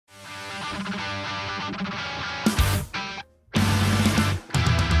Hey,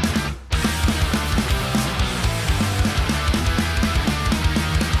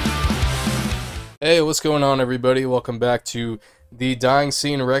 what's going on, everybody? Welcome back to the Dying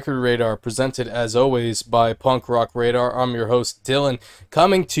Scene Record Radar, presented as always by Punk Rock Radar. I'm your host, Dylan,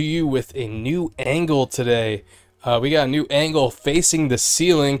 coming to you with a new angle today. We got a new angle facing the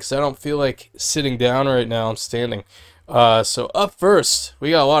ceiling because I don't feel like sitting down right now. I'm standing. So up first,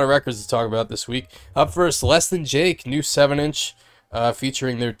 we got a lot of records to talk about this week. Up first, Less Than Jake, new 7-inch,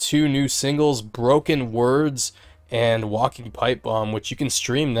 featuring their two new singles, Broken Words and Walking Pipe Bomb, which you can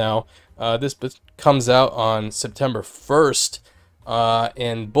stream now. This comes out on September 1st.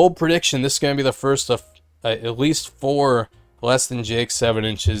 And bold prediction, this is going to be the first of at least 4 Less Than Jake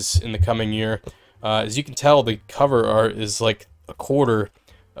 7-inches in the coming year. As you can tell, the cover art is like a quarter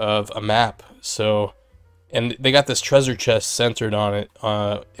of a map. So, and they got this treasure chest centered on it,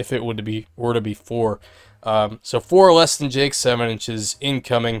 if it were to be 4. So 4 Less Than Jake 7-inches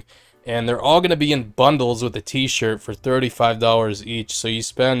incoming. And they're all going to be in bundles with a t-shirt for $35 each. So you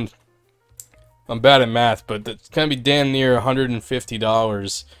spend, I'm bad at math, but it's going to be damn near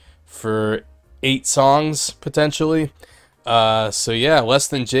 $150 for 8 songs, potentially. So yeah, Less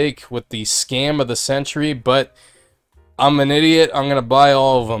Than Jake with the scam of the century, but I'm an idiot. I'm going to buy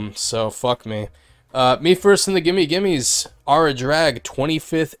all of them, so fuck me. Me First and the Gimme Gimmes are a Drag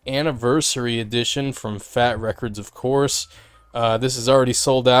 25th Anniversary Edition from Fat Records, of course. This is already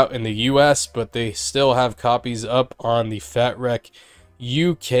sold out in the US, but they still have copies up on the Fat Rec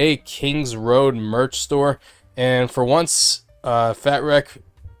UK Kings Road merch store. And for once, Fat Rec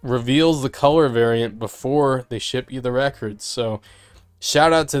reveals the color variant before they ship you the records. So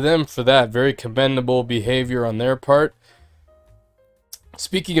shout out to them for that. Very commendable behavior on their part.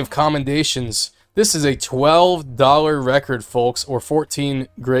 Speaking of commendations, this is a $12 record, folks, or 14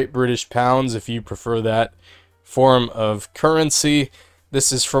 Great British Pounds if you prefer that form of currency.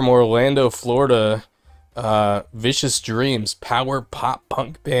 This is from Orlando, Florida. Vicious Dreams, power pop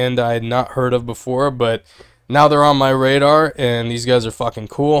punk band I had not heard of before, but now they're on my radar, and these guys are fucking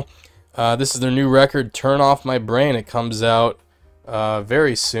cool. This is their new record, Turn Off My Brain. It comes out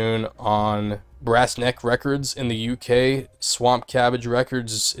very soon on Brass Neck Records in the UK, Swamp Cabbage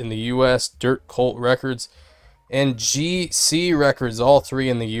Records in the US, Dirt Cult Records, and GC Records, all 3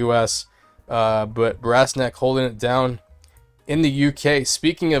 in the US. But Brass Neck holding it down in the UK.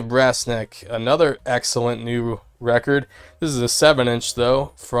 Speaking of Brass Neck, another excellent new record. This is a 7-inch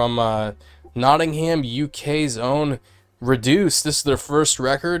though, from Nottingham, UK's own Reduce. This is their first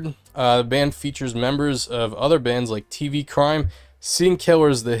record. The band features members of other bands like TV Crime, Scene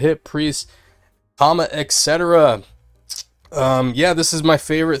Killers, The Hip Priest, Comma, etc. Yeah, this is my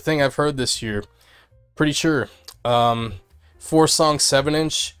favorite thing I've heard this year. Pretty sure. 4-song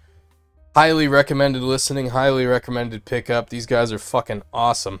 7-inch. Highly recommended listening, highly recommended pickup. These guys are fucking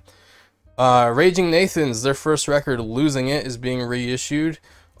awesome. Raging Nathans, their first record, Losing It, is being reissued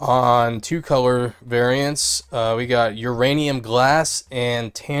on 2 color variants. We got Uranium Glass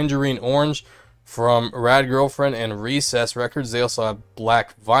and Tangerine Orange from Rad Girlfriend and Recess Records. They also have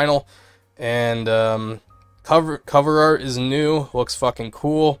black vinyl. And cover art is new, looks fucking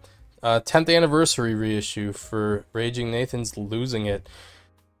cool. 10th anniversary reissue for Raging Nathans, Losing It.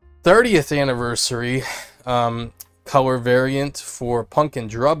 30th anniversary color variant for Punkin'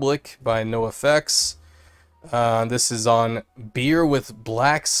 Drublick by NoFX. This is on Beer with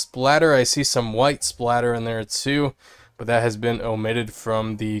Black Splatter. I see some white splatter in there too, but that has been omitted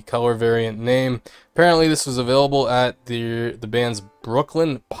from the color variant name. Apparently this was available at the band's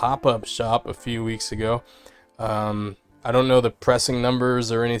Brooklyn pop-up shop a few weeks ago. I don't know the pressing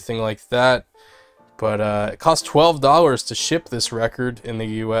numbers or anything like that, but it costs $12 to ship this record in the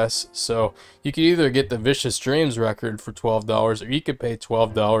US, so you could either get the Vicious Dreams record for $12, or you could pay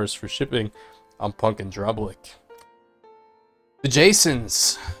 $12 for shipping on Punkin' Drublick. The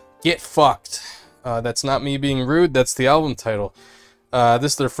Jasons, Get Fucked. That's not me being rude, that's the album title.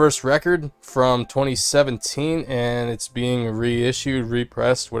 This is their first record from 2017, and it's being reissued,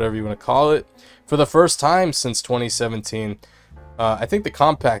 repressed, whatever you want to call it, for the first time since 2017. I think the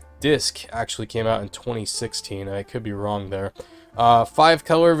compact disc actually came out in 2016. I could be wrong there. 5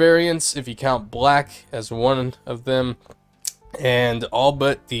 color variants, if you count black as one of them. And all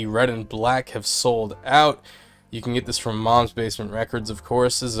but the red and black have sold out. You can get this from Mom's Basement Records, of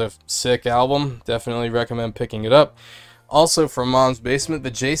course. This is a sick album. Definitely recommend picking it up. Also from Mom's Basement,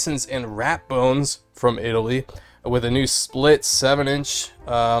 the Jasons and Rat Bones from Italy, with a new split 7-inch.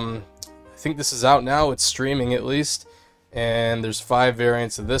 I think this is out now. It's streaming at least. And there's 5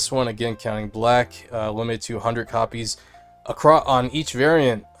 variants of this one, again counting black, limited to 100 copies across on each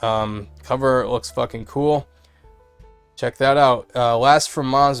variant. Cover looks fucking cool. Check that out. Last from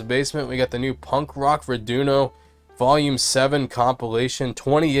Mom's Basement, we got the new Punk Rock Reduno Volume 7 compilation.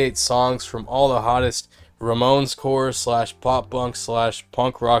 28 songs from all the hottest Ramones core / pop punk /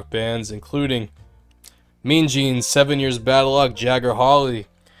 punk rock bands, including Mean Jeans, 7 Years Battle Log, Jagger Holly,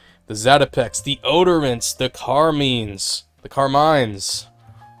 the Zatapex, the Odorants, the Carmines.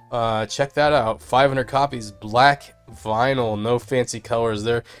 Check that out. 500 copies, black vinyl, no fancy colors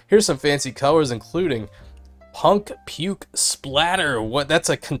there. Here's some fancy colors, including Punk Puke Splatter. What? That's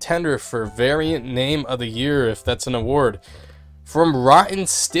a contender for variant name of the year, if that's an award. From Rotten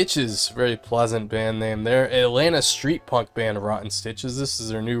Stitches, very pleasant band name there. Atlanta street punk band Rotten Stitches. This is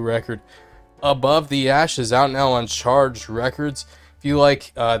their new record, Above the Ashes, out now on Charged Records. If you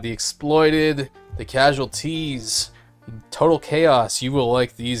like The Exploited, The Casualties, Total Chaos, you will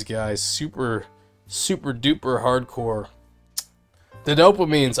like these guys. Super duper hardcore. The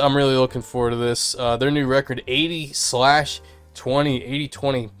Dopamines, I'm really looking forward to this. Their new record,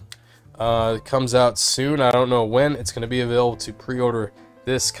 80/20 comes out soon. I don't know when. It's going to be available to pre-order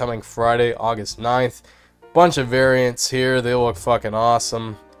this coming Friday, August 9th. Bunch of variants here. They look fucking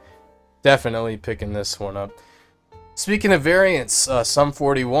awesome. Definitely picking this one up. Speaking of variants, Sum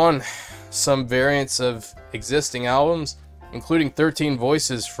 41, some variants of existing albums, including 13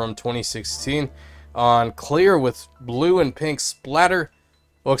 Voices from 2016 on clear with blue and pink splatter.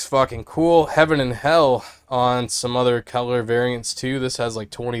 Looks fucking cool. Heaven and Hell on some other color variants too. This has like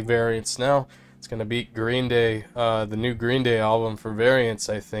 20 variants now. It's gonna beat Green Day, the new Green Day album for variants,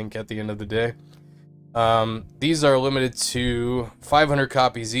 I think, at the end of the day. These are limited to 500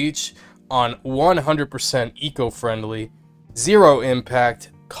 copies each on 100% eco-friendly, zero impact,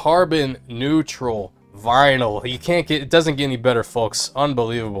 carbon neutral vinyl. You can't get, it doesn't get any better, folks.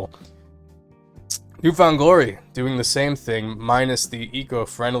 Unbelievable. New Found Glory doing the same thing, minus the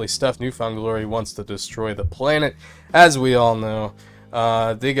eco-friendly stuff. New Found Glory wants to destroy the planet, as we all know.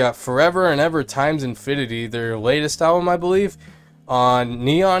 They got Forever and Ever Times Infinity, their latest album, I believe, on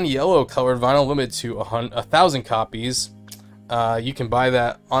neon yellow colored vinyl, limited to 1,000 copies. You can buy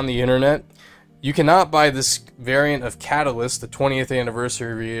that on the internet. You cannot buy this variant of Catalyst, the 20th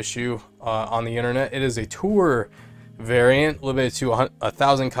anniversary reissue, on the internet. It is a tour variant, limited to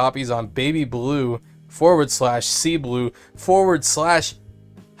 1,000 copies on Baby Blue /C Blue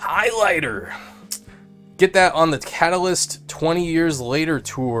 /highlighter. Get that on the Catalyst 20 Years Later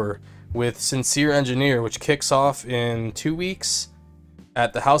tour with Sincere Engineer, which kicks off in 2 weeks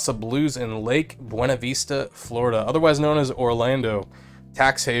at the House of Blues in Lake Buena Vista, Florida, otherwise known as Orlando,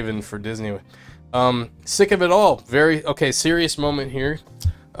 tax haven for Disney. Sick of It All. Very, okay, serious moment here.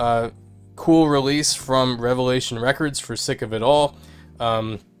 Cool release from Revelation Records for Sick of It All.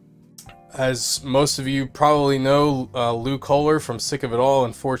 As most of you probably know, Lou Kohler from Sick of It All,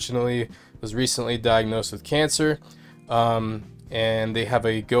 unfortunately, was recently diagnosed with cancer. And they have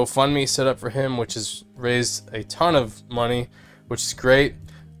a GoFundMe set up for him, which has raised a ton of money, which is great.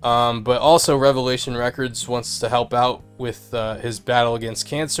 But also Revelation Records wants to help out with his battle against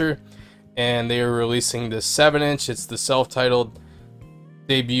cancer, and they are releasing this 7-inch. It's the self-titled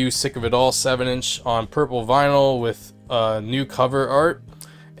debut Sick of It All 7-inch on purple vinyl with new cover art,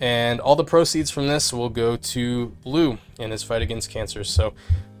 and all the proceeds from this will go to Lou in his fight against cancer. So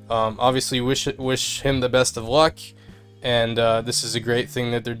obviously wish him the best of luck, and this is a great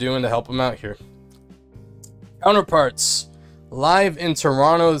thing that they're doing to help him out here. Counterparts, live in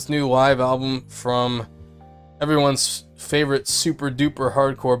Toronto's new live album from everyone's favorite super duper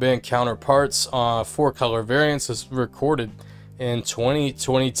hardcore band Counterparts. 4 color variants. Is recorded in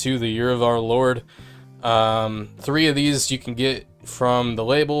 2022, the year of our Lord. 3 of these you can get from the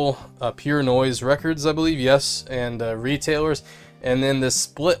label Pure Noise Records, I believe, yes, and retailers. And then the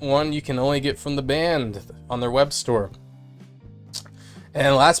split one you can only get from the band on their web store.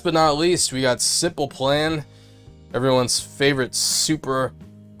 And last but not least, we got Simple Plan, everyone's favorite super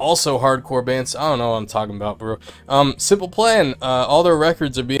also hardcore bands. I don't know what I'm talking about, bro. Simple Plan, all their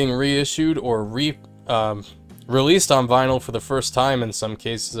records are being reissued or released on vinyl for the first time in some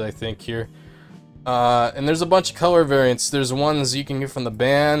cases, I think, here. And there's a bunch of color variants. There's ones you can get from the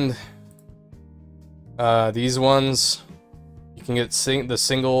band. These ones, you can get the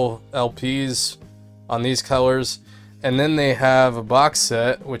single LPs on these colors. And then they have a box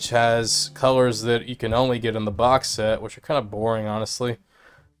set, which has colors that you can only get in the box set, which are kind of boring, honestly.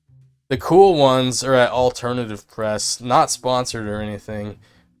 The cool ones are at Alternative Press, not sponsored or anything,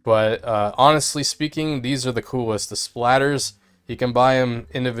 but honestly speaking, these are the coolest. The splatters, you can buy them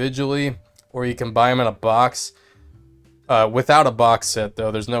individually, or you can buy them in a box. Without a box set, though,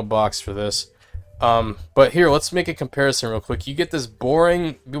 there's no box for this. But here, let's make a comparison real quick. You get this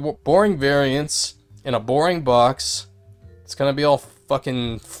boring variants in a boring box. It's gonna be all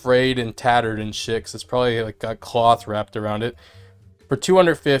fucking frayed and tattered and shit, 'cause it's probably like got cloth wrapped around it, for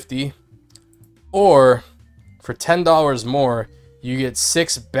 $250. Or for $10 more, you get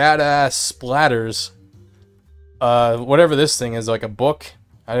 6 badass splatters. Whatever this thing is, like a book.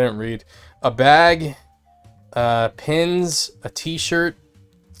 I didn't read. A bag, pins, a t-shirt.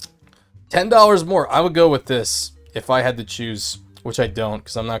 $10 more. I would go with this if I had to choose, which I don't,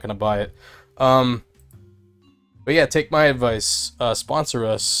 because I'm not gonna buy it. But yeah, take my advice. Sponsor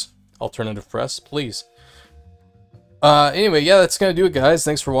us, Alternative Press, please. Anyway, yeah, that's gonna do it, guys.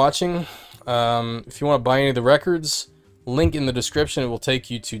 Thanks for watching. If you want to buy any of the records, link in the description. It will take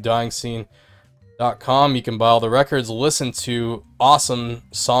you to DyingScene.com. You can buy all the records, listen to awesome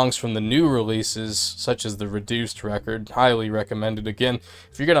songs from the new releases, such as the Reduced record. Highly recommended. Again,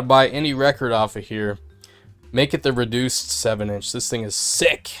 if you're gonna buy any record off of here, make it the Reduced 7-inch. This thing is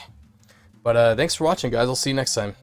sick. But thanks for watching, guys. I'll see you next time.